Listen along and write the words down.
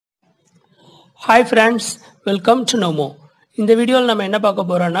Hi friends, welcome to Nomo. இந்த வீடியோவில் நம்ம என்ன பார்க்க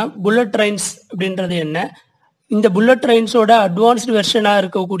போறோம்னா புல்லட் ட்ரெயின்ஸ் அப்படின்றது என்ன, இந்த புல்லட் ட்ரெயின்ஸோட அட்வான்ஸ்டு வெர்ஷனாக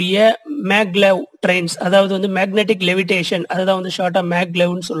இருக்கக்கூடிய மேக்லெவ் ட்ரெயின்ஸ், அதாவது வந்து மேக்னெட்டிக் லெவிடேஷன், அதுதான் வந்து ஷார்ட்டாக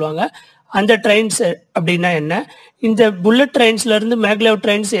மேக்லெவ்னு சொல்லுவாங்க. அந்த ட்ரெயின்ஸ் அப்படின்னா என்ன, இந்த புல்லட் ட்ரெயின்ஸ்ல இருந்து மேக்லெவ்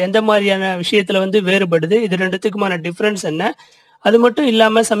ட்ரெயின்ஸ் எந்த மாதிரியான விஷயத்துல வந்து வேறுபடுது, இது ரெண்டுத்துக்குமான டிஃப்ரென்ஸ் என்ன, அது மட்டும்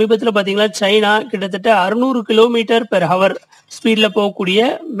இல்லாமல் சமீபத்தில் பார்த்தீங்கன்னா சைனா கிட்டத்தட்ட 600 கிலோமீட்டர் பெர் ஹவர் ஸ்பீடில் போகக்கூடிய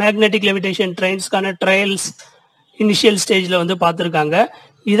மேக்னெட்டிக் லெவிடேஷன் ட்ரெயின்ஸ்க்கான ட்ரையல்ஸ் இனிஷியல் ஸ்டேஜில் வந்து பார்த்துருக்காங்க.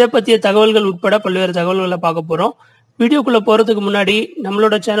 இதை பற்றிய தகவல்கள் உட்பட பல்வேறு தகவல்களை பார்க்க போகிறோம். வீடியோக்குள்ளே போகிறதுக்கு முன்னாடி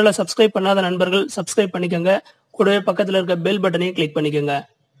நம்மளோட சேனலை சப்ஸ்கிரைப் பண்ணாத நண்பர்கள் சப்ஸ்கிரைப் பண்ணிக்கோங்க, கூடவே பக்கத்தில் இருக்க பெல் பட்டனையும் கிளிக் பண்ணிக்கோங்க.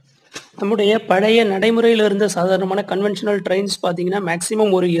 நம்முடைய பழைய நடைமுறையில் இருந்த சாதாரணமான கன்வென்ஷனல் ட்ரெயின்ஸ் பார்த்தீங்கன்னா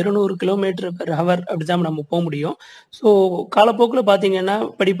மேக்ஸிமம் ஒரு 200 கிலோமீட்டர் பெர் ஹவர் அப்படி தான் நம்ம போக முடியும். ஸோ காலப்போக்கில் பார்த்தீங்கன்னா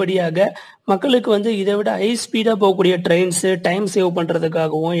படிப்படியாக மக்களுக்கு வந்து இதை விட ஹை ஸ்பீடாக போகக்கூடிய trains time save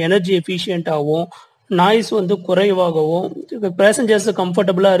பண்ணுறதுக்காகவும் energy எஃபிஷியண்ட்டாகவும் noise வந்து குறைவாகவும் பேசஞ்சர்ஸ்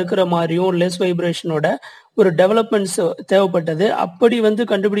கம்ஃபர்டபுளாக இருக்கிற மாதிரியும் லெஸ் வைப்ரேஷனோட ஒரு டெவலப்மெண்ட்ஸ் தேவைப்பட்டது. அப்படி வந்து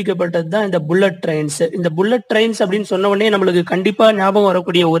கண்டுபிடிக்கப்பட்டது தான் இந்த புல்லட் ட்ரெயின்ஸ். இந்த புல்லட் ட்ரெயின்ஸ் அப்படின்னு சொன்ன உடனே நம்மளுக்கு கண்டிப்பாக ஞாபகம்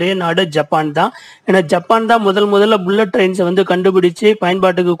வரக்கூடிய ஒரே நாடு ஜப்பான் தான். ஏன்னா ஜப்பான் தான் முதல்ல புல்லட் ட்ரெயின்ஸை வந்து கண்டுபிடிச்சு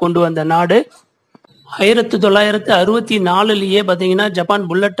பயன்பாட்டுக்கு கொண்டு வந்த நாடு. 1964 பார்த்தீங்கன்னா ஜப்பான்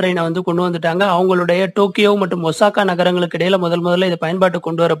புல்லட் ட்ரெயினை வந்து கொண்டு வந்துட்டாங்க. அவங்களுடைய டோக்கியோ மற்றும் ஒசாக்கா நகரங்களுக்கு இடையில முதல்ல இதை பயன்பாட்டு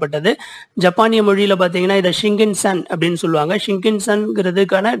கொண்டு வரப்பட்டது. ஜப்பானிய மொழியில பார்த்தீங்கன்னா இதை ஷிங்கின்சன் அப்படின்னு சொல்லுவாங்க.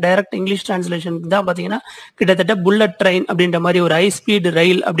 ஷிங்கின்சன்ங்கிறதுக்கான டைரக்ட் இங்கிலீஷ் டிரான்ஸ்லேஷன் தான் பார்த்தீங்கன்னா கிட்டத்தட்ட புல்லட் ட்ரெயின் அப்படின்ற மாதிரி ஒரு ஹை ஸ்பீடு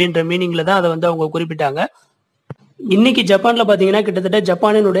ரயில் அப்படின்ற மீனிங்ல தான் அதை வந்து அவங்க குறிப்பிட்டாங்க. இன்னைக்கு ஜப்பான்ல பாத்தீங்கன்னா கிட்டத்தட்ட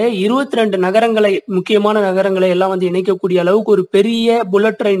ஜப்பானினுடைய 22 நகரங்களை, முக்கியமான நகரங்களை எல்லாம் வந்து இணைக்கக்கூடிய அளவுக்கு ஒரு பெரிய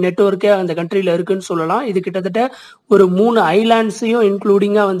புல்லட் ட்ரெயின் நெட்வொர்க்கே அந்த கண்ட்ரில இருக்குன்னு சொல்லலாம். இது கிட்டத்தட்ட ஒரு 3 ஐலாண்ட்ஸையும்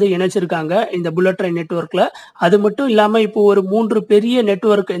இன்க்ளூடிங்கா வந்து இணைச்சிருக்காங்க இந்த புல்லட் ட்ரெயின் நெட்வொர்க்ல. அது மட்டும் இல்லாம இப்போ ஒரு 3 பெரிய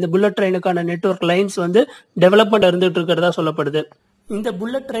நெட்வொர்க், இந்த புல்லட் ட்ரெயினுக்கான நெட்வொர்க் லைன்ஸ் வந்து டெவலப்மெண்ட் இருந்துட்டு இருக்கிறதா சொல்லப்படுது. இந்த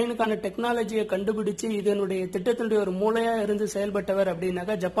புல்லட் ட்ரெயினுக்கான டெக்னாலஜியை கண்டுபிடிச்சு இதனுடைய திட்டத்தினுடைய ஒரு மூளையா இருந்து செயல்பட்டவர்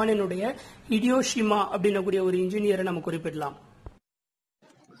அப்படின்னாக்கா ஜப்பானினுடைய ஹிடியோஷிமா அப்படின்னக்கூடிய ஒரு இன்ஜினியரை நம்ம குறிப்பிடலாம்.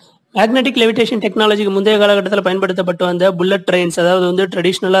 மேக்னெட்டிக் லெவிடேஷன் டெக்னாலஜிக்கு முந்தைய காலகட்டத்தில் பயன்படுத்தப்பட்டு வந்த புல்லட் ட்ரெயின்ஸ், அதாவது வந்து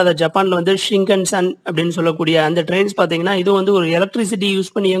ட்ரெடிஷ்னலாக அதை ஜப்பான்ல வந்து ஷிங்கன்சன் அப்படின்னு சொல்லக்கூடிய அந்த ட்ரெயின்ஸ் பார்த்தீங்கன்னா இது வந்து ஒரு எலக்ட்ரிசிட்டி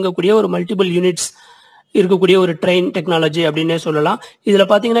யூஸ் பண்ணி இயங்கக்கூடிய ஒரு மல்டிபிள் யூனிட்ஸ் இருக்கக்கூடிய ஒரு ட்ரெயின் டெக்னாலஜி அப்படின்னே சொல்லலாம். இதுல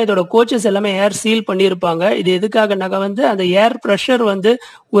பாத்தீங்கன்னா இதோட கோச்சஸ் எல்லாமே ஏர் சீல் பண்ணியிருப்பாங்க. இது எதுக்காகனாக்கா வந்து அந்த ஏர் ப்ரெஷர் வந்து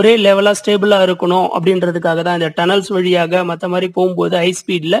ஒரே லெவலா ஸ்டேபிளா இருக்கணும் அப்படின்றதுக்காக தான். இந்த டனல்ஸ் வழியாக மற்ற மாதிரி போகும்போது ஹை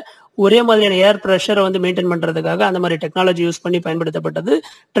ஸ்பீட்ல ஒரே மாதிரியான ஏர் ப்ரெஷரை வந்து மெயின்டைன் பண்றதுக்காக அந்த மாதிரி டெக்னாலஜி யூஸ் பண்ணி பயன்படுத்தப்பட்டது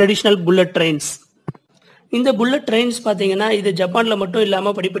ட்ரெடிஷ்னல் புல்லட் ட்ரெயின்ஸ். இந்த புல்லட் ட்ரெயின்ஸ் பார்த்தீங்கன்னா இது ஜப்பான்ல மட்டும்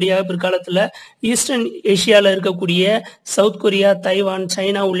இல்லாமல் படிப்படியாக பிற்காலத்தில் ஈஸ்டர்ன் ஏஷியாவில் இருக்கக்கூடிய சவுத் கொரியா, தைவான்,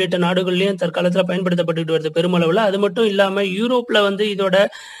 சைனா உள்ளிட்ட நாடுகள்லையும் தற்காலத்தில் பயன்படுத்தப்பட்டு வருது பெருமளவில். அது மட்டும் இல்லாமல் யூரோப்பில் வந்து இதோட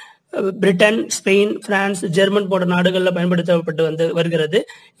பிரிட்டன், ஸ்பெயின், பிரான்ஸ், ஜெர்மன் போன்ற நாடுகளில் பயன்படுத்தப்பட்டு வருகிறது.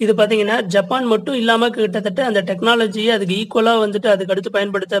 இது பார்த்தீங்கன்னா ஜப்பான் மட்டும் இல்லாமல் கிட்டத்தட்ட அந்த டெக்னாலஜியை அதுக்கு ஈக்குவலாக வந்துட்டு அதுக்கு அடுத்து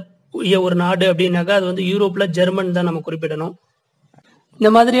பயன்படுத்த ஒரு நாடு அப்படின்னாக்கா அது வந்து யூரோப்பில் ஜெர்மன் தான் நம்ம குறிப்பிடணும். இந்த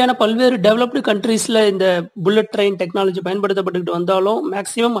மாதிரியான பல்வேறு டெவலப்டு கண்ட்ரீஸ்ல இந்த புல்லட் ட்ரெயின் டெக்னாலஜி பயன்படுத்தப்பட்டு வந்தாலும்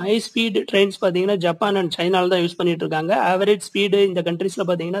மேக்ஸிமம் ஹை ஸ்பீட் ட்ரெயின்ஸ் பார்த்தீங்கன்னா ஜப்பான் அண்ட் சைனால தான் யூஸ் பண்ணிட்டு இருக்காங்க. ஆவரேஜ் ஸ்பீடு இந்த கண்ட்ரீஸ்ல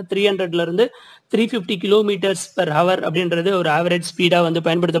பார்த்தீங்கன்னா 300ல இருந்து 350 கிலோமீட்டர்ஸ் பெர் ஹவர் அப்படின்றது ஒரு ஆவரேஜ் ஸ்பீடா வந்து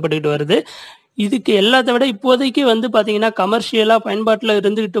பயன்படுத்தப்பட்டு வருது. இதுக்கு எல்லாத்த விட இப்போதைக்கு வந்து பாத்தீங்கன்னா கமர்ஷியலா பயன்பாட்டில்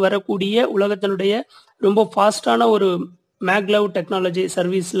இருந்துகிட்டு வரக்கூடிய உலகத்தினுடைய ரொம்ப ஃபாஸ்டான ஒரு மேக்லெவ் டெக்னாலஜி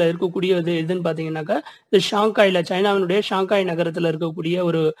சர்வீஸ்ல இருக்கக்கூடிய எதுன்னு பாத்தீங்கன்னாக்கா இது ஷாங்காயில, சைனாவினுடைய ஷாங்காய் நகரத்துல இருக்கக்கூடிய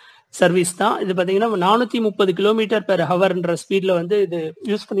ஒரு சர்வீஸ் தான். இது பாத்தீங்கன்னா 430 கிலோமீட்டர் பெர் ஹவர்ன்ற ஸ்பீட்ல வந்து இது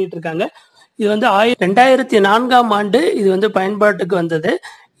யூஸ் பண்ணிட்டு இருக்காங்க. இது வந்து 2004 இது வந்து பயன்பாட்டுக்கு வந்தது.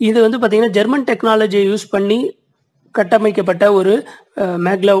 இது வந்து பாத்தீங்கன்னா ஜெர்மன் டெக்னாலஜியை யூஸ் பண்ணி கட்டமைக்கப்பட்ட ஒரு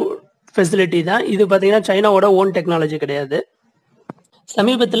மேக்லெவ் ஃபெசிலிட்டி தான். இது பாத்தீங்கன்னா சைனாவோட ஓன் டெக்னாலஜி கிடையாது.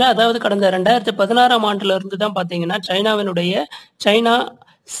 சமீபத்தில், அதாவது கடந்த 2016 இருந்து தான் பார்த்தீங்கன்னா சைனா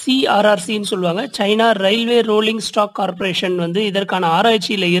CRRCன்னு சொல்லுவாங்க, China railway rolling stock corporation வந்து இதற்கான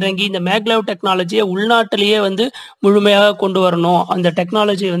ஆராய்ச்சியில் இறங்கி இந்த மேக்லெவ் டெக்னாலஜியை உள்நாட்டிலேயே வந்து முழுமையாக கொண்டு வரணும், அந்த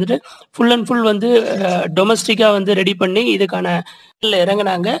டெக்னாலஜியை வந்துட்டு ஃபுல் அண்ட் ஃபுல் வந்து டொமஸ்டிக்காக வந்து ரெடி பண்ணி இதுக்கான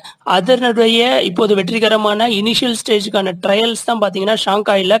இறங்கினாங்க. அதனுடைய இப்போது வெற்றிகரமான இனிஷியல் ஸ்டேஜுக்கான ட்ரையல்ஸ் தான் பார்த்தீங்கன்னா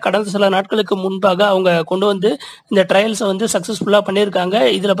ஷாங்காயில் கடந்த சில நாட்களுக்கு முன்பாக அவங்க கொண்டு வந்து இந்த ட்ரையல்ஸை வந்து சக்ஸஸ்ஃபுல்லாக பண்ணியிருக்காங்க.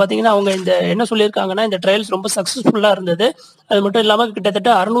 இதில் பார்த்தீங்கன்னா அவங்க இந்த என்ன சொல்லியிருக்காங்கன்னா இந்த ட்ரையல்ஸ் ரொம்ப சக்ஸஸ்ஃபுல்லாக இருந்தது. அது மட்டும் இல்லாமல்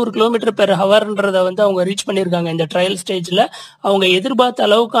கிட்டத்தட்ட 600 கிலோமீட்டர் பெர் ஹவர்ன்றதை வந்து அவங்க ரீச் பண்ணியிருக்காங்க. இந்த ட்ரையல் ஸ்டேஜில் அவங்க எதிர்பார்த்த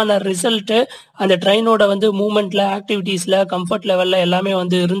அளவுக்கான ரிசல்ட்டு அந்த ட்ரெயினோட வந்து மூவ்மெண்ட்ல, ஆக்டிவிட்டீஸ்ல, கம்ஃபர்ட் லெவல்ல எல்லாமே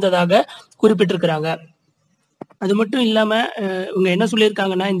வந்து இருந்ததாக குறிப்பிட்டிருக்கிறாங்க. அது மட்டும் இல்லாம இவங்க என்ன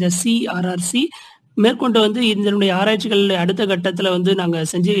சொல்லியிருக்காங்கன்னா இந்த CRRC மேற்கொண்டு வந்து இதனுடைய ஆராய்ச்சிகள் அடுத்த கட்டத்துல வந்து நாங்க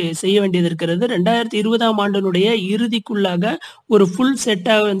செய்ய வேண்டியது இருக்கிறது. 2020ஆம் ஆண்டினுடைய இறுதிக்குள்ளாக ஒரு ஃபுல்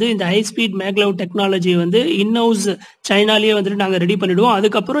செட்டா வந்து இந்த ஹை ஸ்பீட் மேக்லெவ் டெக்னாலஜி வந்து இன்-ஹவுஸ் சைனாலயே வந்துட்டு நாங்க ரெடி பண்ணிடுவோம்.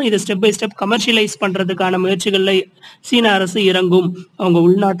 அதுக்கப்புறம் இதை ஸ்டெப் பை ஸ்டெப் கமர்ஷியலைஸ் பண்றதுக்கான முயற்சிகள்ல சீன அரசு இறங்கும். அவங்க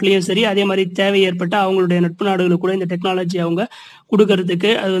உள்நாட்டிலயும் சரி, அதே மாதிரி தேவை ஏற்பட்ட அவங்களுடைய நட்பு நாடுகளுக்கு கூட இந்த டெக்னாலஜி அவங்க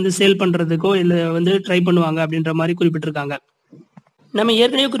கொடுக்கறதுக்கு, அது வந்து சேல் பண்றதுக்கோ இல்ல வந்து ட்ரை பண்ணுவாங்க அப்படின்ற மாதிரி குறிப்பிட்டிருக்காங்க. நம்ம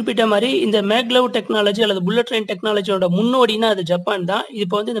ஏற்கனவே குறிப்பிட்ட மாதிரி இந்த மேக்லெவ் டெக்னாலஜி அல்லது புல்லட் ட்ரெயின் டெக்னாலஜியோட முன்னோடினா அது ஜப்பான் தான்.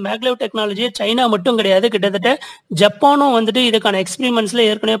 இப்போ வந்து இந்த மேக்லெவ் டெக்னாலஜியை சைனா மட்டும் கிடையாது, கிட்டத்தட்ட ஜப்பானும் வந்துட்டு இதுக்கான எக்ஸ்பெரிமெண்ட்ஸ்ல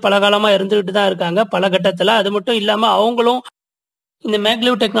ஏற்கனவே பல காலமா இருந்துகிட்டு தான் இருக்காங்க பல கட்டத்துல. அது மட்டும் இல்லாம அவங்களும் இந்த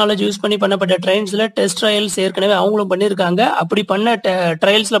மேக்லெவ் டெக்னாலஜி யூஸ் பண்ணி பண்ணப்பட்ட ட்ரைன்ஸ்ல டெஸ்ட் ட்ரையல்ஸ் ஏற்கனவே அவங்களும் பண்ணியிருக்காங்க. அப்படி பண்ண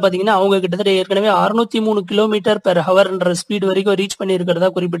ட்ரையல்ஸ்ல பாத்தீங்கன்னா அவங்க கிட்டத்தட்ட ஏற்கனவே 603 கிலோமீட்டர் பெர் ஹவர்ன்ற ஸ்பீட் வரைக்கும் ரீச் பண்ணி இருக்கிறதா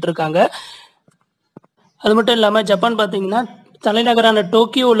குறிப்பிட்டிருக்காங்க. அது மட்டும் இல்லாம ஜப்பான் பாத்தீங்கன்னா தலைநகரான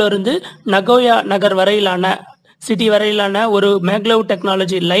டோக்கியோல இருந்து நகோயா நகர் வரையிலான சிட்டி வரையிலான ஒரு மேக்லெவ்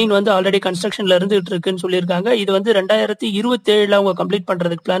டெக்னாலஜி லைன் வந்து ஆல்ரெடி கன்ஸ்ட்ரக்ஷன்ல இருந்துட்டு இருக்குன்னு சொல்லியிருக்காங்க. இது வந்து 2027 அவங்க கம்ப்ளீட்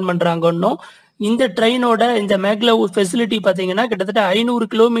பண்றதுக்கு பிளான் பண்றாங்கன்னும். இந்த ட்ரெயினோட இந்த மேக்லெவ் ஃபெசிலிட்டி பாத்தீங்கன்னா கிட்டத்தட்ட 500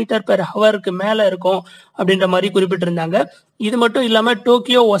 கிலோமீட்டர் பெர் ஹவருக்கு மேல இருக்கும் அப்படின்ற மாதிரி குறிப்பிட்டிருந்தாங்க. இது மட்டும் இல்லாம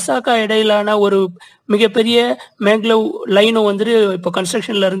டோக்கியோ ஒசாகா இடையிலான ஒரு மிகப்பெரிய மேக்லெவ் லைனும் வந்துட்டு இப்போ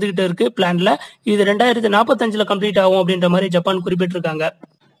கன்ஸ்ட்ரக்ஷன்ல இருந்துகிட்டு இருக்கு பிளான்ல. இது 2045ல கம்ப்ளீட் ஆகும் அப்படின்ற மாதிரி ஜப்பான் குறிப்பிட்டிருக்காங்க.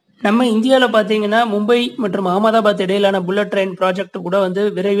 நம்ம இந்தியாவில் பார்த்தீங்கன்னா மும்பை மற்றும் அகமதாபாத் இடையிலான புல்லட் ட்ரெயின் ப்ராஜெக்ட் கூட வந்து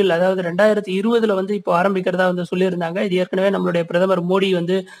விரைவில், அதாவது 2020ல வந்து இப்போ ஆரம்பிக்கிறதா வந்து சொல்லியிருந்தாங்க. இது ஏற்கனவே நம்மளுடைய பிரதமர் மோடி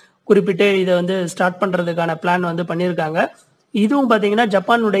வந்து குறிப்பிட்டு இதை வந்து ஸ்டார்ட் பண்றதுக்கான பிளான் வந்து பண்ணியிருக்காங்க. இதுவும் பாத்தீங்கன்னா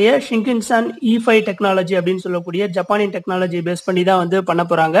ஜப்பானுடைய ஷிங்கின்சான் E5 டெக்னாலஜி அப்படின்னு சொல்லக்கூடிய ஜப்பானின் டெக்னாலஜி பேஸ் பண்ணி தான் வந்து பண்ண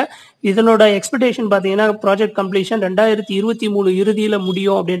போறாங்க. இதனோட எக்ஸ்பெக்டேஷன் பாத்தீங்கன்னா ப்ராஜெக்ட் கம்ப்ளீஷன் 2023 இறுதியில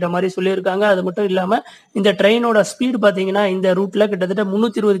முடியும் அப்படின்ற மாதிரி சொல்லியிருக்காங்க. அது மட்டும் இல்லாம இந்த ட்ரெயினோட ஸ்பீட் பாத்தீங்கன்னா இந்த ரூட்ல கிட்டத்தட்ட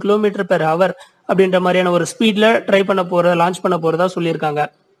 320 கிலோமீட்டர் பெர் ஹவர் அப்படின்ற மாதிரியான ஒரு ஸ்பீட்ல லான்ச் பண்ண போறதா சொல்லியிருக்காங்க.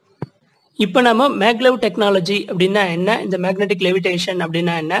 இப்போ நம்ம மேக்லெவ் டெக்னாலஜி அப்படின்னா என்ன, இந்த மேக்னெட்டிக் லெவிடேஷன்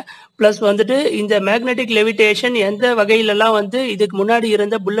அப்படின்னா என்ன, பிளஸ் வந்துட்டு இந்த மேக்னெட்டிக் லெவிடேஷன் எந்த வகையிலலாம் வந்து இதுக்கு முன்னாடி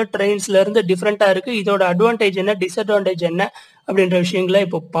இருந்த புல்லட் ட்ரெயின்ஸ்ல இருந்து டிஃப்ரெண்டா இருக்கு, இதோட அட்வான்டேஜ் என்ன, டிஸ்அட்வான்டேஜ் என்ன அப்படின்ற விஷயங்களை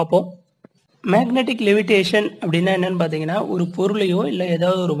இப்போ பார்ப்போம். மேக்னெட்டிக் லெவிடேஷன் அப்படின்னா என்னன்னு பாத்தீங்கன்னா, ஒரு பொருளையோ இல்லை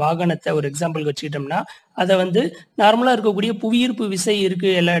ஏதாவது ஒரு வாகனத்தை ஒரு எக்ஸாம்பிள் வச்சுக்கிட்டோம்னா அதை வந்து நார்மலா இருக்கக்கூடிய புவியீர்ப்பு விசை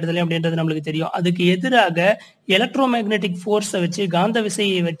இருக்கு எல்லா இடத்துலயும் அப்படின்றது நம்மளுக்கு தெரியும். அதுக்கு எதிராக எலக்ட்ரோ மேக்னெட்டிக் ஃபோர்ஸை வச்சு, காந்த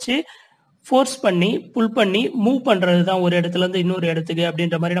விசையை வச்சு ஃபோர்ஸ் பண்ணி புல் பண்ணி மூவ் பண்றது தான் ஒரு இடத்துல இருந்து இன்னொரு இடத்துக்கு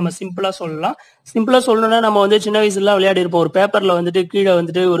அப்படின்ற மாதிரி நம்ம சிம்பிளா சொல்லலாம். சிம்பிளா சொல்லணும்னா நம்ம வந்து சின்ன வயசுல விளையாடி இருப்போம். ஒரு பேப்பர்ல வந்துட்டு கீழே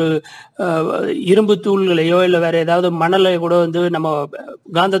வந்துட்டு ஒரு இரும்பு தூள்களையோ இல்லை வேற ஏதாவது மணலை கூட வந்து நம்ம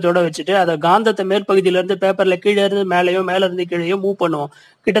காந்தத்தோட வச்சுட்டு அதை காந்தத்தை மேற்பகுதியில இருந்து பேப்பர்ல கீழே இருந்து மேலேயோ மேல இருந்து கீழேயோ மூவ் பண்ணுவோம்.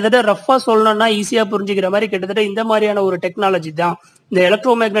 கிட்டத்தட்ட ரஃபா சொல்லணும்னா ஈஸியா புரிஞ்சுக்கிற மாதிரி கிட்டத்தட்ட இந்த மாதிரியான ஒரு டெக்னாலஜி தான் இந்த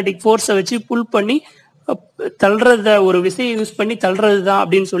எலக்ட்ரோ மேக்னெட்டிக் ஃபோர்ஸை வச்சு புல் பண்ணி தள்ளுறத, ஒரு விசையை யூஸ் பண்ணி தள்ளுறது தான்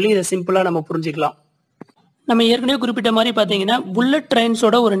அப்படின்னு சொல்லி இதை சிம்பிளா நம்ம புரிஞ்சுக்கலாம். நம்ம ஏற்கனவே குறிப்பிட்ட மாதிரி பாத்தீங்கன்னா புல்லட்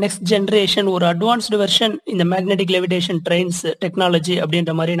ட்ரெயின்ஸோட ஒரு நெக்ஸ்ட் ஜென்ரேஷன், ஒரு அட்வான்ஸ்டு வெர்ஷன் இந்த மேக்னெட்டிக் லெவிடேஷன் ட்ரெயின்ஸ் டெக்னாலஜி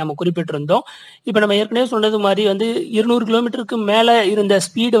அப்படின்ற மாதிரி நம்ம குறிப்பிட்டிருந்தோம். இப்போ நம்ம ஏற்கனவே சொன்னது மாதிரி வந்து 200 கிலோமீட்டருக்கு மேல இருந்த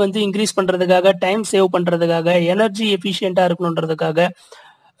ஸ்பீடு வந்து இன்க்ரீஸ் பண்றதுக்காக, டைம் சேவ் பண்றதுக்காக, எனர்ஜி எஃபிஷியண்டா இருக்கணுன்றதுக்காக,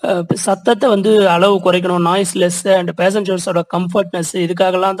 சத்தத்தை வந்து அளவு குறைக்கணும், நாய்ஸ்லெஸ் அண்ட் பேசஞ்சர்ஸோட கம்ஃபர்ட்னஸ்,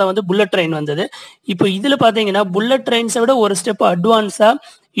 இதுக்காகலாம் தான் வந்து புல்லட் ட்ரெயின் வந்தது. இப்போ இதுல பாத்தீங்கன்னா புல்லட் ட்ரெயின்ஸை விட ஒரு ஸ்டெப் அட்வான்ஸா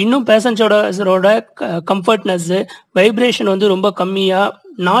இன்னும் பேசஞ்சரோட கம்ஃபர்ட்னஸ், வைப்ரேஷன் வந்து ரொம்ப கம்மியா,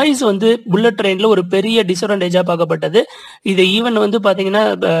 நாய்ஸ் வந்து புல்லட் ட்ரெயின்ல ஒரு பெரிய டிஸ்அட்வான்டேஜா பார்க்கப்பட்டது. இது ஈவன் வந்து பாத்தீங்கன்னா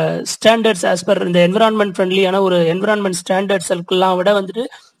ஸ்டாண்டர்ட்ஸ் ஆஸ் பர் இந்த என்விரான்மெண்ட் ஃப்ரெண்ட்லியான ஒரு என்விரான்மெண்ட் ஸ்டாண்டர்ட்ஸ்லாம் விட வந்துட்டு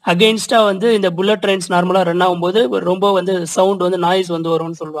அகெயின்ஸ்டா வந்து இந்த புல்லட் ட்ரெயின்ஸ் நார்மலா ரன் ஆகும்போது ரொம்ப வந்து சவுண்ட் வந்து நாய்ஸ் வந்து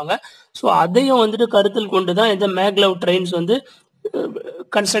வரும்னு சொல்லுவாங்க. ஸோ அதையும் வந்துட்டு கருத்தில் கொண்டு தான் இந்த மேக்லெவ் ட்ரெயின்ஸ் வந்து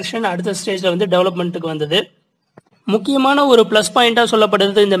கன்ஸ்ட்ரக்ஷன் அடுத்த ஸ்டேஜ்ல வந்து டெவலப்மெண்ட்டுக்கு வந்தது. முக்கியமான ஒரு பிளஸ் பாயிண்டா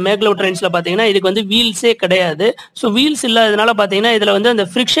சொல்லப்படுறது இந்த மேக்லெவ் ட்ரெயின்ஸ்ல பாத்தீங்கன்னா இதுக்கு வந்து வீல்ஸே கிடையாது. ஸோ வீல்ஸ் இல்லாததுனால பாத்தீங்கன்னா இதுல வந்து அந்த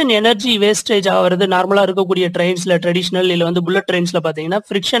ஃப்ரிக்ஷன் எனர்ஜி வேஸ்டேஜ் ஆகிறது நார்மலா இருக்கக்கூடிய ட்ரெயின்ஸ்ல, ட்ரெடிஷனல் இல்லை வந்து புல்லட் ட்ரெயின்ஸ்ல பாத்தீங்கன்னா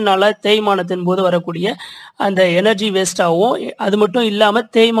ஃப்ரிக்ஷனால தேய்மானத்தின் போது வரக்கூடிய அந்த எனர்ஜி வேஸ்ட் ஆகும். அது மட்டும் இல்லாம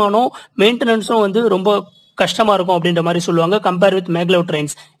தேய்மானம் மெயின்டெனன்ஸும் வந்து ரொம்ப கஷ்டமா இருக்கும் அப்படின்ற மாதிரி சொல்லுவாங்க கம்பேர் வித் மேக்லெவ்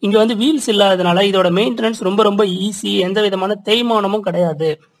ட்ரெயின்ஸ். இங்க வந்து வீல்ஸ் இல்லாததுனால இதோட மெயின்டெனன்ஸ் ரொம்ப ரொம்ப ஈஸி, எந்த விதமான தேய்மானமும்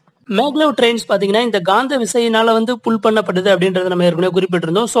கிடையாது. மேக்லெவ் ட்ரெயின்ஸ் பாத்தீங்கன்னா இந்த காந்த விசையினால வந்து புல் பண்ணப்படுது அப்படின்றத நம்ம ஏற்கனவே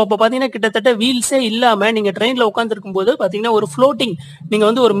குறிப்பிட்டிருந்தோம். ஸோ அப்போ பாத்தீங்கன்னா கிட்டத்தட்ட வீல்ஸே இல்லாம நீங்க ட்ரெயின்ல உட்காந்துருக்கும் போது பாத்தீங்கன்னா ஒரு ஃப்ளோட்டிங், நீங்க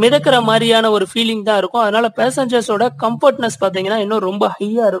வந்து ஒரு மிதக்கிற மாதிரியான ஒரு ஃபீலிங் தான் இருக்கும். அதனால பேசஞ்சர்ஸோட கம்ஃபர்ட்னஸ் பாத்தீங்கன்னா இன்னும் ரொம்ப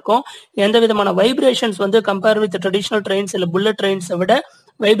ஹையா இருக்கும். எந்த விதமான வைப்ரேஷன்ஸ் வந்து கம்பேர் வித் ட்ரெடிஷனல் ட்ரெயின்ஸ் இல்லை புல்லட் ட்ரெயின்ஸை விட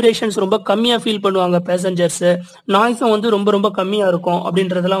வைப்ரேஷன்ஸ் ரொம்ப கம்மியா ஃபீல் பண்ணுவாங்க பேசஞ்சர்ஸ். நாய்ஸும் வந்து ரொம்ப ரொம்ப கம்மியா இருக்கும்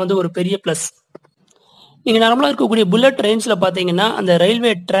அப்படின்றதெல்லாம் வந்து ஒரு பெரிய பிளஸ். நீங்க நார்மலா இருக்கக்கூடிய புல்லட் ட்ரெயின்ஸ்ல பாத்தீங்கன்னா அந்த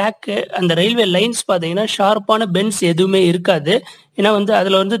ரயில்வே ட்ராக் அந்த ரயில்வே லைன்ஸ் பாத்தீங்கன்னா ஷார்ப்பான பென்ஸ் எதுவுமே இருக்காது. ஏன்னா வந்து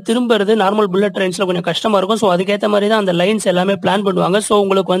அதுல வந்து திரும்புறது நார்மல் புல்லட் ட்ரெயின்ஸ்ல கொஞ்சம் கஷ்டமா இருக்கும். ஸோ அதுக்கேற்ற மாதிரி தான் அந்த லைன்ஸ் எல்லாமே பிளான் பண்ணுவாங்க. ஸோ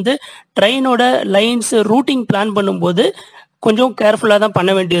உங்களுக்கு வந்து ட்ரெயினோட லைன்ஸ் ரூட்டிங் பிளான் பண்ணும்போது கொஞ்சம் கேர்ஃபுல்லா தான்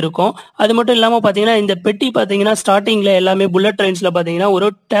பண்ண வேண்டியிருக்கும். அது மட்டும் இல்லாம பாத்தீங்கன்னா இந்த பெட்டி பாத்தீங்கன்னா ஸ்டார்டிங்ல எல்லாமே புல்லட் ட்ரெயின்ஸ்ல பாத்தீங்கன்னா ஒரு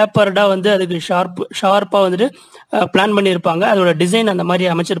டேப்பர்டா வந்து அதுக்கு ஷார்ப்பா வந்துட்டு பிளான் பண்ணியிருப்பாங்க. அதோட டிசைன் அந்த மாதிரி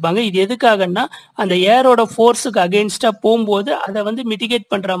அமைச்சிருப்பாங்க. இது எதுக்காகன்னா அந்த ஏரோட ஃபோர்ஸுக்கு அகெயின்ஸ்டா போகும்போது அதை வந்து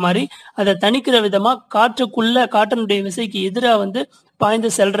மிட்டிகேட் பண்ற மாதிரி அதை தணிக்கிற விதமா காற்றினுடைய விசைக்கு எதிராக வந்து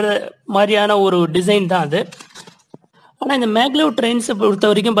பாய்ந்து செல்ற மாதிரியான ஒரு டிசைன் தான் அது. ஆனா இந்த மேக்லெவ் ட்ரெயின்ஸ் பொறுத்த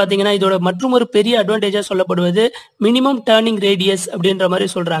வரைக்கும் பாத்தீங்கன்னா இதோட மற்றும் ஒரு பெரிய அட்வான்டேஜா சொல்லப்படுவது மினிமம் டர்னிங் ரேடியஸ் அப்படின்ற மாதிரி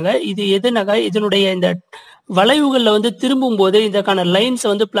சொல்றாங்க. இது எதுனாக்கா இதனுடைய இந்த வளைவுகள்ல வந்து திரும்பும் போது இதற்கான லைன்ஸ்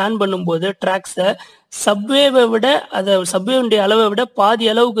வந்து பிளான் பண்ணும்போது ட்ராக்ஸை சப்வேவை விட சப்வேனுடைய அளவை விட பாதி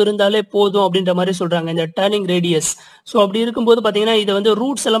அளவுக்கு இருந்தாலே போதும் அப்படின்ற மாதிரி சொல்றாங்க இந்த டர்னிங் ரேடியஸ். ஸோ அப்படி இருக்கும்போது பாத்தீங்கன்னா இதை வந்து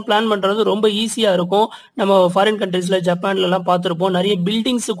ரூட்ஸ் எல்லாம் பிளான் பண்றது ரொம்ப ஈஸியா இருக்கும். நம்ம ஃபாரின் கண்ட்ரீஸ்ல ஜப்பான்ல எல்லாம் பார்த்திருப்போம். நிறைய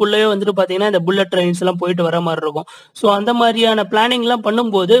பில்டிங்ஸுக்குள்ளேயே வந்துட்டு பாத்தீங்கன்னா இந்த புல்லட் ட்ரெயின்ஸ் எல்லாம் போயிட்டு வர மாதிரி இருக்கும். ஸோ அந்த மாதிரியான பிளானிங் எல்லாம்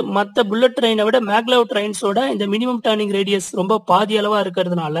பண்ணும்போது மற்ற புல்லட் ட்ரெயினை விட மேக்லெவ் ட்ரெயின்ஸோட இந்த மினிமம் டர்னிங் ரேடியஸ் ரொம்ப பாதி அளவா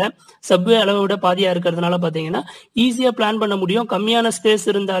இருக்கிறதுனால சப்வே அளவை விட பாதியா இருக்கிறதுனால பாத்தீங்கன்னா ஈஸியா பிளான் பண்ண முடியும். கம்மியான ஸ்பேஸ்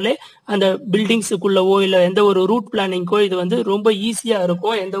இருந்தாலே அந்த பில்டிங்ஸுக்குள்ளவோ இல்ல எந்த ஒரு ரூட் பிளானிங்கோ இது வந்து ரொம்ப ஈஸியா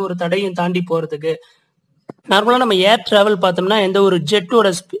இருக்கும் எந்த ஒரு தடையும் தாண்டி போறதுக்கு. நார்மலா நம்ம ஏர் டிராவல் பார்த்தோம்னா எந்த ஒரு ஜெட்டோட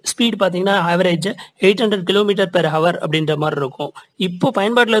ஸ்பீட் பாத்தீங்கன்னா ஆவரேஜ் 800 கிலோமீட்டர் பெர் ஹவர் அப்படின்ற மாதிரி இருக்கும். இப்போ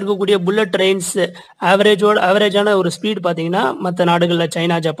பயன்பாட்டில் இருக்கக்கூடிய புல்லட் ட்ரெயின்ஸ் ஆவரேஜான ஒரு ஸ்பீட் பாத்தீங்கன்னா மற்ற நாடுகள்ல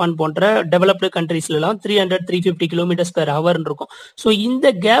சைனா ஜப்பான் போன்ற டெவலப்டு கண்ட்ரீஸ்ல எல்லாம் 300-350 கிலோமீட்டர்ஸ் பெர் ஹவர் இருக்கும். ஸோ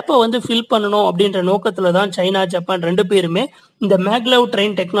இந்த கேப்பை வந்து ஃபில் பண்ணணும் அப்படின்ற நோக்கத்துல தான் சைனா ஜப்பான் ரெண்டு பேருமே இந்த மேக்லெவ்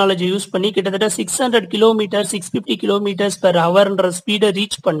ட்ரெயின் டெக்னாலஜி யூஸ் பண்ணி கிட்டத்தட்ட 600 கிலோமீட்டர் 650 கிலோமீட்டர்ஸ் பெர் ஹவர்ன்ற ஸ்பீடை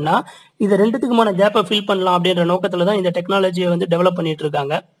ரீச் பண்ணா இது ரெண்டுத்துக்குமான கேப்பை ஃபில் பண்ணலாம் அப்படின்ற நோக்கத்துல தான் இந்த டெக்னாலஜியை வந்து டெவலப் பண்ணிட்டு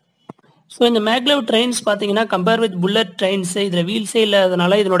இருக்காங்க. ஸோ இந்த மேக்லெவ் ட்ரெயின்ஸ் பார்த்தீங்கன்னா கம்பேர் வித் புல்லட் ட்ரெயின்ஸ் இதில் வீல்ஸே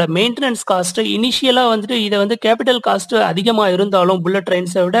இல்லாதனால இதனோட மெயின்டெனன்ஸ் காஸ்ட் இனிஷியலாக வந்துட்டு இதை வந்து கேபிட்டல் காஸ்ட் அதிகமாக இருந்தாலும் புல்லட்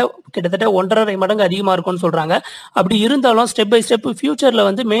ட்ரெயின்ஸை விட கிட்டத்தட்ட 1.5 மடங்கு அதிகமாக இருக்கும்னு சொல்றாங்க. அப்படி இருந்தாலும் ஸ்டெப் பை ஸ்டெப் ஃபியூச்சர்ல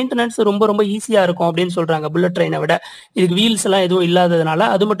வந்து மெயின்டெனன்ஸ் ரொம்ப ரொம்ப ஈஸியாக இருக்கும் அப்படின்னு சொல்றாங்க புல்லட் ட்ரெயினை விட. இதுக்கு வீல்ஸ் எல்லாம் எதுவும் இல்லாததுனால.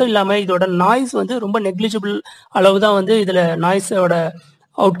 அது மட்டும் இல்லாமல் இதோட நாய்ஸ் வந்து ரொம்ப நெக்லிஜிபிள் அளவு தான் வந்து இதில் நாய்ஸோட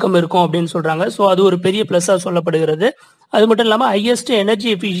அவுட்கம் இருக்கும் அப்படின்னு சொல்றாங்க. ஸோ அது ஒரு பெரிய பிளஸ்ஸா சொல்லப்படுகிறது. அது மட்டும் இல்லாம ஹையஸ்ட் எனர்ஜி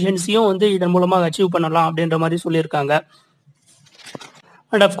எஃபிஷியன்சியும் வந்து இதன் மூலமாக அச்சீவ் பண்ணலாம் அப்படின்ற மாதிரி சொல்லியிருக்காங்க.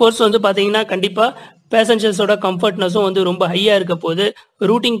 அண்ட் அஃப்கோர்ஸ் வந்து பாத்தீங்கன்னா கண்டிப்பா பேசஞ்சர்ஸோட கம்ஃபர்ட்னஸும் வந்து ரொம்ப ஹையா இருக்க போது,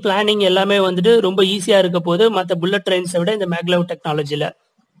 ரூட்டிங் பிளானிங் எல்லாமே வந்துட்டு ரொம்ப ஈஸியா இருக்க போது மற்ற புல்லட் ட்ரெயின்ஸை விட இந்த மேக்லெவ் டெக்னாலஜில.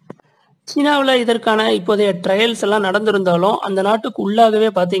 சீனாவில் இதற்கான இப்போதைய ட்ரையல்ஸ் எல்லாம் நடந்திருந்தாலும் அந்த நாட்டுக்கு உள்ளாகவே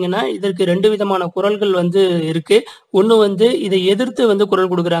பாத்தீங்கன்னா இதற்கு ரெண்டு விதமான குரல்கள் வந்து இருக்கு. ஒன்று வந்து இதை எதிர்த்து வந்து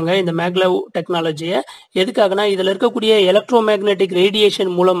குரல் கொடுக்குறாங்க இந்த மேக்லெவ் டெக்னாலஜியை. எதுக்காகனா இதுல இருக்கக்கூடிய எலக்ட்ரோ மேக்னெட்டிக்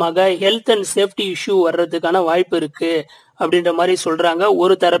ரேடியேஷன் மூலமாக ஹெல்த் அண்ட் சேஃப்டி இஷ்யூ வர்றதுக்கான வாய்ப்பு இருக்கு அப்படின்ற மாதிரி சொல்றாங்க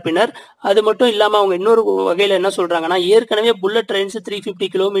ஒரு தரப்பினர். அது மட்டும் இல்லாம அவங்க இன்னொரு வகையில என்ன சொல்றாங்கன்னா ஏற்கனவே புல்லட் ட்ரெயின்ஸ் 350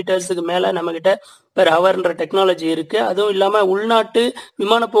 கிலோமீட்டர்ஸுக்கு மேல நம்ம கிட்ட பெர் ஹவர்ன்ற டெக்னாலஜி இருக்கு. அதுவும் இல்லாம உள்நாட்டு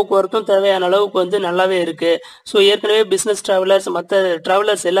விமான போக்குவரத்தும் தேவையான அளவுக்கு வந்து நல்லாவே இருக்கு. ஸோ ஏற்கனவே பிசினஸ் டிராவலர்ஸ் மற்ற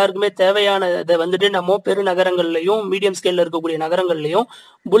டிராவலர்ஸ் எல்லாருக்குமே தேவையானதை வந்துட்டு நம்ம பெருநகரங்கள்லையும் மீடியம் ஸ்கேல்ல இருக்கக்கூடிய நகரங்கள்லையும்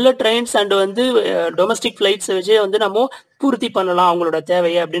புல்லட் ட்ரெயின்ஸ் அண்ட் வந்து டொமஸ்டிக் பிளைட்ஸ் வச்சே வந்து நம்ம பூர்த்தி பண்ணலாம் அவங்களோட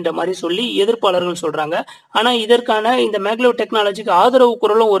தேவையை அப்படின்ற மாதிரி சொல்லி எதிர்ப்பாளர்கள் சொல்றாங்க. ஆனா இதற்கான இந்த மேக்லெவ் டெக்னாலஜிக்கு ஆதரவு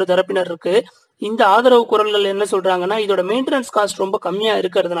குரலும் ஒரு தரப்பினர் இருக்கு. இந்த ஆதரவு குரல்கள் என்ன சொல்றாங்கன்னா இதோட மெயின்டெனன்ஸ் காஸ்ட் ரொம்ப கம்மியா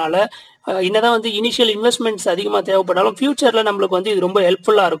இருக்கிறதுனால என்னதான் வந்து இனிஷியல் இன்வெஸ்ட்மெண்ட்ஸ் அதிகமா தேவைப்பட்டாலும் ஃபியூச்சர்ல நம்மளுக்கு வந்து இது ரொம்ப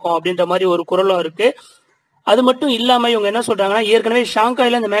ஹெல்ப்ஃபுல்லா இருக்கும் அப்படின்ற மாதிரி ஒரு குரலும் இருக்கு. அது மட்டும் இல்லாம இவங்க என்ன சொல்றாங்கன்னா ஏற்கனவே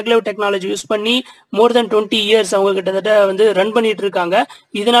ஷாங்காயில இந்த மேக்லெவ் டெக்னாலஜி யூஸ் பண்ணி மோர் தென் 20 இயர்ஸ் அவங்க கிட்டத்தட்ட வந்து ரன் பண்ணிட்டு இருக்காங்க.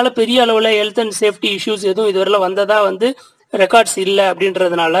 இதனால பெரிய அளவுல ஹெல்த் அண்ட் சேஃப்டி இஷ்யூஸ் எதுவும் இதுவரையில வந்ததா வந்து ரெக்கார்ட்ஸ் இல்லை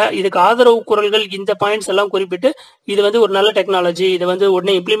அப்படின்றதுனால இதுக்கு ஆதரவு குரல்கள் இந்த பாயிண்ட்ஸ் எல்லாம் குறிப்பிட்டு இது வந்து ஒரு நல்ல டெக்னாலஜி, இதை வந்து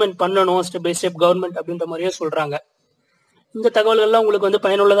உடனே இம்ப்ளிமெண்ட் பண்ணணும் ஸ்டெப் பை ஸ்டெப் கவர்மெண்ட் அப்படின்ற மாதிரியே சொல்றாங்க. இந்த தகவல்கள்லாம் உங்களுக்கு வந்து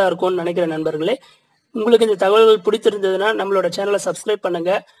பயனுள்ளதா இருக்கும்னு நினைக்கிறேன் நண்பர்களே. உங்களுக்கு இந்த தகவல்கள் பிடித்திருந்ததுன்னா நம்மளோட சேனலை சப்ஸ்கிரைப்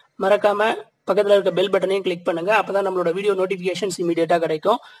பண்ணுங்க. மறக்காம பக்கத்தில் இருக்க பெல் பட்டனையும் கிளிக் பண்ணுங்க. அப்பதான் நம்மளோட வீடியோ நோட்டிபிகேஷன்ஸ் இமீடியட்டா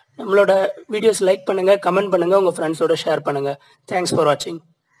கிடைக்கும். நம்மளோட வீடியோஸ் லைக் பண்ணுங்க, கமெண்ட் பண்ணுங்க, உங்க ஃப்ரெண்ட்ஸோட ஷேர் பண்ணுங்க. தேங்க்ஸ் ஃபார் வாட்சிங்.